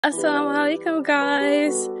Asalamalkum,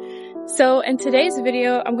 guys. So in today's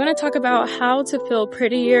video, I'm going to talk about how to feel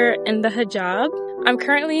prettier in the hijab. I'm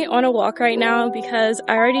currently on a walk right now because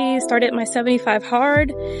I already started my 75 hard.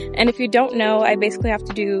 And if you don't know, I basically have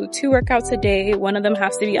to do 2 workouts a day. One of them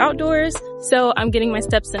has to be outdoors. So I'm getting my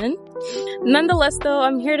steps in. Nonetheless, though,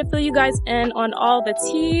 I'm here to fill you guys in on all the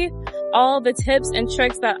tea, all the tips and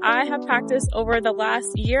tricks that I have practiced over the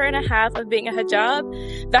last year and a half of being a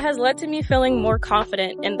hijab that has led to me feeling more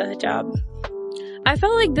confident in the hijab. I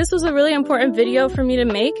felt like this was a really important video for me to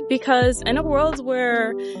make because in a world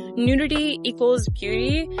where nudity equals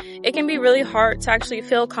beauty, it can be really hard to actually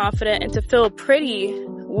feel confident and to feel pretty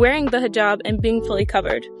wearing the hijab and being fully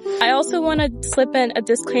covered. I also want to slip in a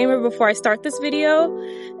disclaimer before I start this video.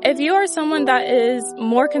 If you are someone that is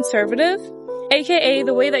more conservative, aka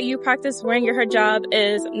the way that you practice wearing your hijab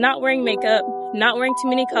is not wearing makeup, not wearing too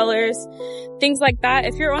many colors, things like that.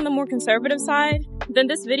 If you're on the more conservative side, then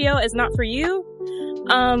this video is not for you.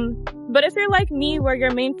 But if you're like me, where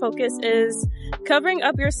your main focus is covering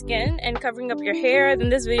up your skin and covering up your hair, then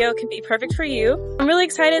this video can be perfect for you. I'm really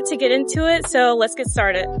excited to get into it, so let's get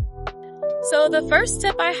started. So the first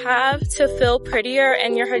tip I have to feel prettier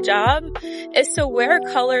in your hijab is to wear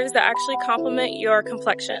colors that actually complement your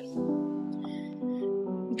complexion.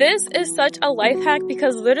 This is such a life hack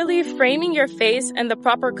because literally framing your face in the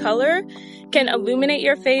proper color can illuminate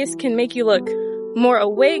your face, can make you look more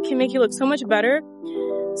awake, can make you look so much better.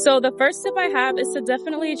 So the first tip I have is to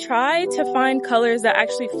definitely try to find colors that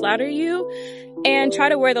actually flatter you and try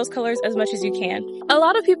to wear those colors as much as you can. A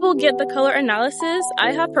lot of people get the color analysis.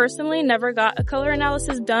 I have personally never got a color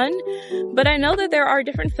analysis done, but I know that there are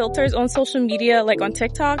different filters on social media, like on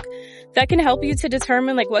TikTok, that can help you to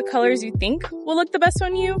determine like what colors you think will look the best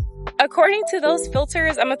on you. According to those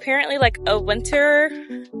filters, I'm apparently like a winter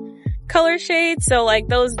color shade. So like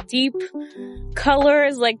those deep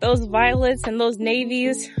colors, like those violets and those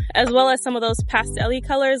navies, as well as some of those pastel-y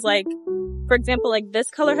colors, like for example, like this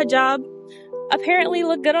color hijab, apparently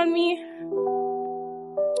look good on me.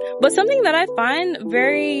 But something that I find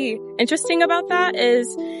very interesting about that is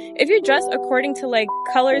if you dress according to like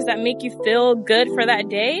colors that make you feel good for that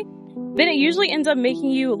day, then it usually ends up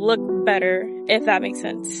making you look better, if that makes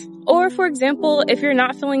sense. Or for example, if you're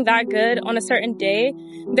not feeling that good on a certain day,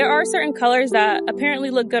 there are certain colors that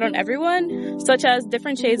apparently look good on everyone, such as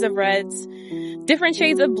different shades of reds, different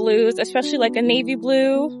shades of blues, especially like a navy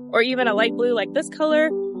blue or even a light blue like this color,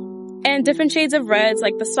 and different shades of reds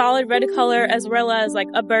like the solid red color as well as like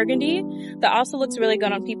a burgundy that also looks really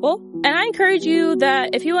good on people. And I encourage you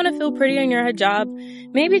that if you want to feel pretty in your hijab,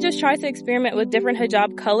 maybe just try to experiment with different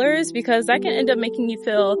hijab colors because that can end up making you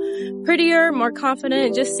feel prettier, more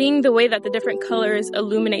confident, just seeing the way that the different colors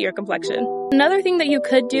illuminate your complexion. Another thing that you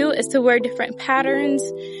could do is to wear different patterns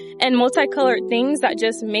and multicolored things that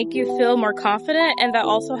just make you feel more confident and that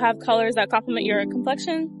also have colors that complement your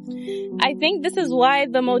complexion. I think this is why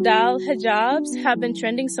the modal hijabs have been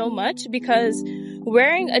trending so much because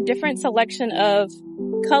wearing a different selection of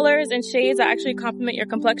colors and shades that actually complement your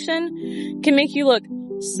complexion can make you look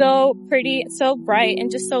so pretty, so bright,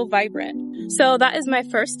 and just so vibrant. So that is my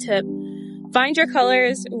first tip. Find your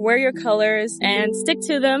colors, wear your colors, and stick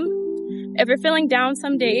to them. If you're feeling down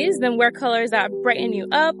some days, then wear colors that brighten you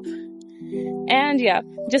up. And yeah,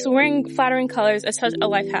 just wearing flattering colors is such a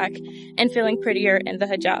life hack and feeling prettier in the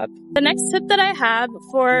hijab. The next tip that I have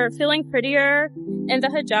for feeling prettier in the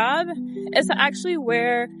hijab is to actually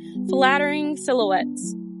wear flattering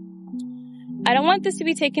silhouettes. I don't want this to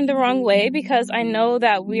be taken the wrong way because I know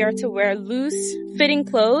that we are to wear loose fitting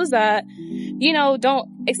clothes that, you know, don't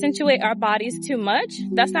accentuate our bodies too much.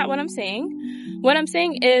 That's not what I'm saying. What I'm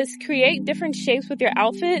saying is create different shapes with your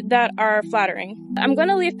outfit that are flattering. I'm going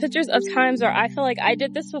to leave pictures of times where I feel like I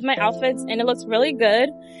did this with my outfits and it looks really good.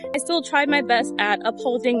 I still tried my best at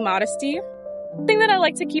upholding modesty. The thing that I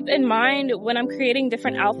like to keep in mind when I'm creating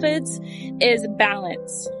different outfits is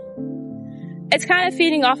balance. It's kind of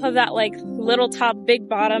feeding off of that like little top, big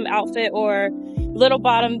bottom outfit or little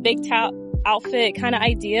bottom, big top outfit kind of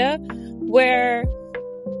idea where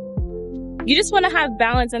you just want to have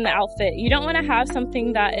balance in the outfit. You don't want to have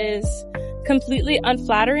something that is completely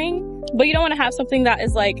unflattering, but you don't want to have something that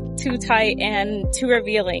is like too tight and too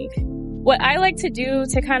revealing. What I like to do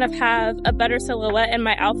to kind of have a better silhouette in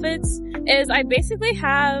my outfits is I basically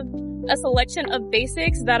have a selection of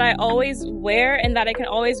basics that I always wear and that I can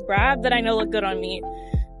always grab that I know look good on me.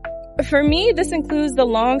 For me, this includes the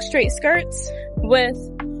long straight skirts with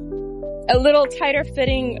a little tighter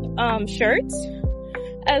fitting shirts,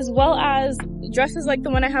 as well as dresses like the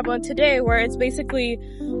one I have on today where it's basically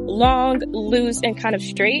long, loose, and kind of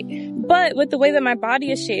straight. But with the way that my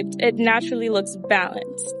body is shaped, it naturally looks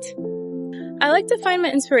balanced. I like to find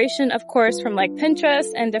my inspiration, of course, from like Pinterest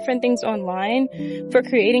and different things online for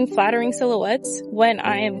creating flattering silhouettes when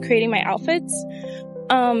I am creating my outfits.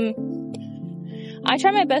 I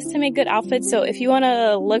try my best to make good outfits, so if you want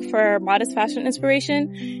to look for modest fashion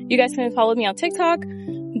inspiration, you guys can follow me on TikTok.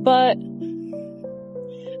 But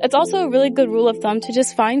it's also a really good rule of thumb to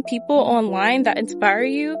just find people online that inspire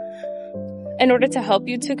you in order to help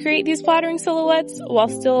you to create these flattering silhouettes while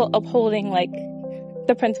still upholding like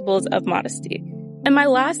the principles of modesty. And my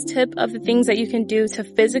last tip of the things that you can do to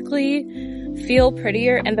physically feel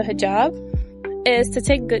prettier in the hijab is to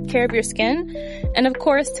take good care of your skin and of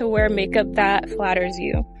course to wear makeup that flatters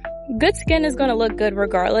you. Good skin is going to look good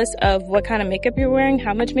regardless of what kind of makeup you're wearing,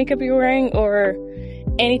 how much makeup you're wearing, or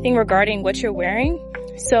anything regarding what you're wearing.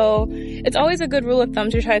 So it's always a good rule of thumb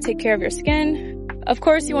to try to take care of your skin. Of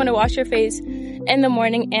course, you want to wash your face in the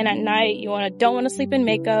morning and at night. You don't want to sleep in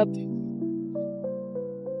makeup.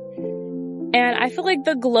 And I feel like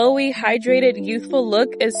the glowy, hydrated, youthful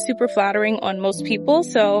look is super flattering on most people.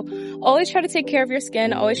 So always try to take care of your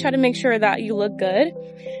skin. Always try to make sure that you look good.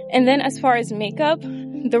 And then as far as makeup,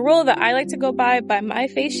 the rule that I like to go by my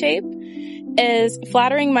face shape is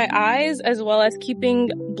flattering my eyes as well as keeping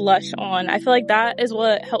blush on. I feel like that is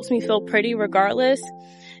what helps me feel pretty regardless.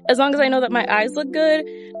 As long as I know that my eyes look good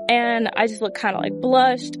and I just look kind of like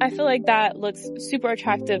blushed, I feel like that looks super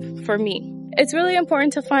attractive for me. It's really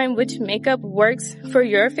important to find which makeup works for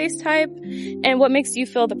your face type and what makes you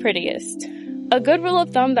feel the prettiest. A good rule of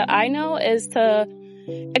thumb that I know is to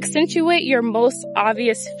accentuate your most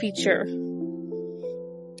obvious feature.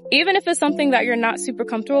 Even if it's something that you're not super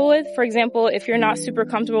comfortable with. For example, if you're not super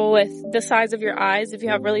comfortable with the size of your eyes, if you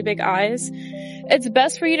have really big eyes, it's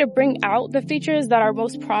best for you to bring out the features that are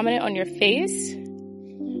most prominent on your face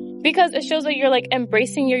because it shows that you're like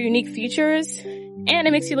embracing your unique features and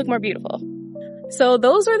it makes you look more beautiful. So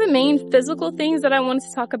those are the main physical things that I wanted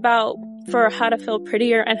to talk about for how to feel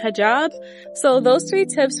prettier in hijab. So those 3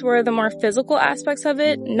 tips were the more physical aspects of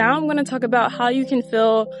it. Now I'm going to talk about how you can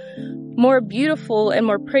feel more beautiful and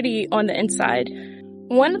more pretty on the inside.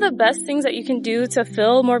 One of the best things that you can do to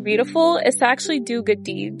feel more beautiful is to actually do good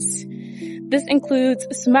deeds. This includes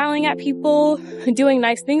smiling at people, doing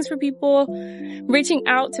nice things for people, reaching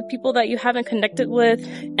out to people that you haven't connected with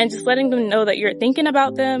and just letting them know that you're thinking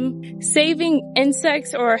about them, saving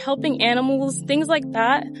insects or helping animals, things like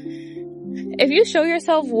that. If you show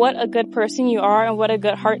yourself what a good person you are and what a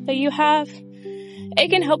good heart that you have, it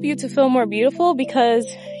can help you to feel more beautiful because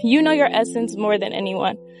you know your essence more than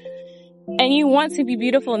anyone. And you want to be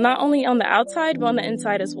beautiful not only on the outside, but on the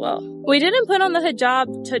inside as well. We didn't put on the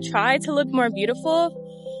hijab to try to look more beautiful.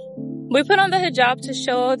 We put on the hijab to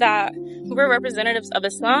show that we're representatives of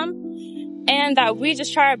Islam and that we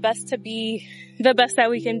just try our best to be the best that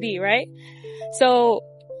we can be, right? So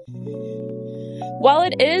while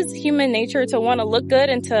it is human nature to want to look good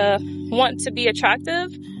and to want to be attractive,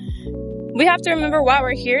 we have to remember why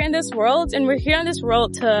we're here in this world, and we're here in this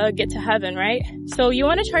world to get to heaven, right? So you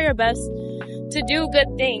want to try your best to do good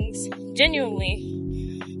things genuinely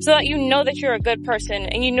so that you know that you're a good person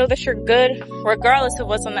and you know that you're good regardless of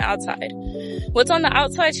what's on the outside. What's on the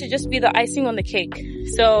outside should just be the icing on the cake.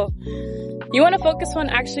 So you want to focus on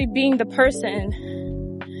actually being the person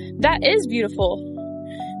that is beautiful,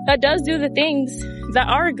 that does do the things that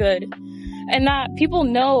are good, and that people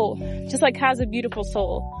know just like has a beautiful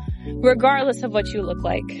soul, regardless of what you look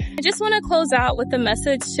like. I just want to close out with a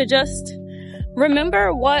message to just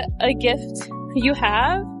remember what a gift you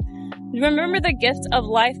have. Remember the gift of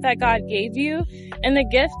life that God gave you and the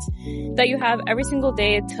gift that you have every single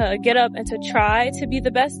day to get up and to try to be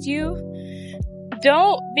the best you.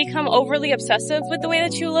 Don't become overly obsessive with the way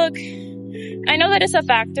that you look. I know that it's a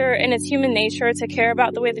factor and it's human nature to care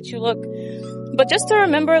about the way that you look, but just to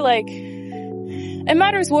remember, like, it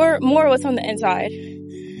matters more what's on the inside.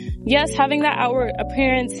 Yes, having that outward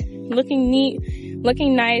appearance, looking neat,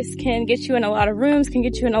 looking nice can get you in a lot of rooms, can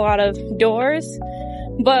get you in a lot of doors.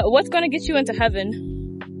 But what's going to get you into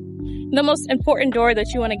heaven? The most important door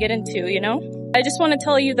that you want to get into, you know? I just want to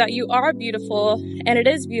tell you that you are beautiful, and it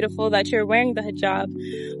is beautiful that you're wearing the hijab.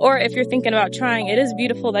 Or if you're thinking about trying, it is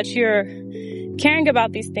beautiful that you're caring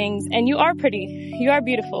about these things, and you are pretty. You are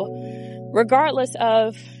beautiful. Regardless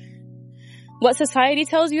of what society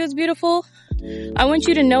tells you is beautiful, I want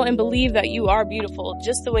you to know and believe that you are beautiful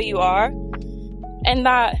just the way you are, and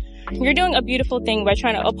that you're doing a beautiful thing by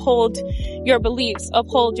trying to uphold your beliefs,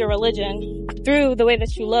 uphold your religion through the way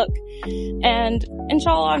that you look. And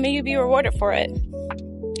inshallah, may you be rewarded for it.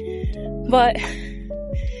 But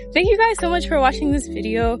thank you guys so much for watching this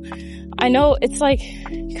video. I know it's like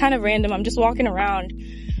kind of random. I'm just walking around.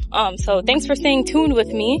 So thanks for staying tuned with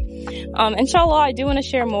me. Inshallah, I do want to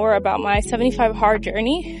share more about my 75 hard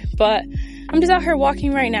journey, but I'm just out here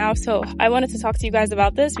walking right now. So I wanted to talk to you guys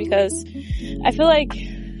about this because I feel like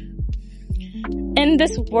in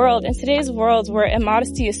this world, in today's world where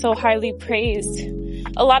immodesty is so highly praised,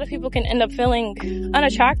 a lot of people can end up feeling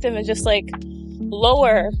unattractive and just like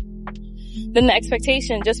lower than the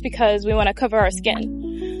expectation just because we want to cover our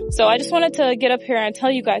skin. So I just wanted to get up here and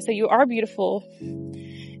tell you guys that you are beautiful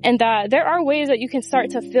and that there are ways that you can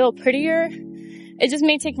start to feel prettier. It just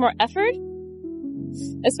may take more effort,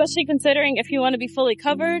 especially considering if you want to be fully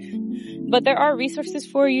covered, but there are resources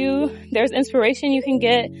for you. There's inspiration you can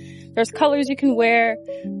get. There's colors you can wear.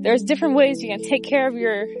 There's different ways you can take care of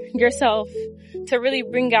yourself to really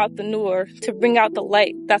bring out the nur, to bring out the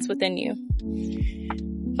light that's within you.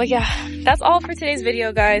 But yeah, that's all for today's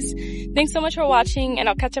video, guys. Thanks so much for watching, and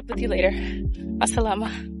I'll catch up with you later. As-salama.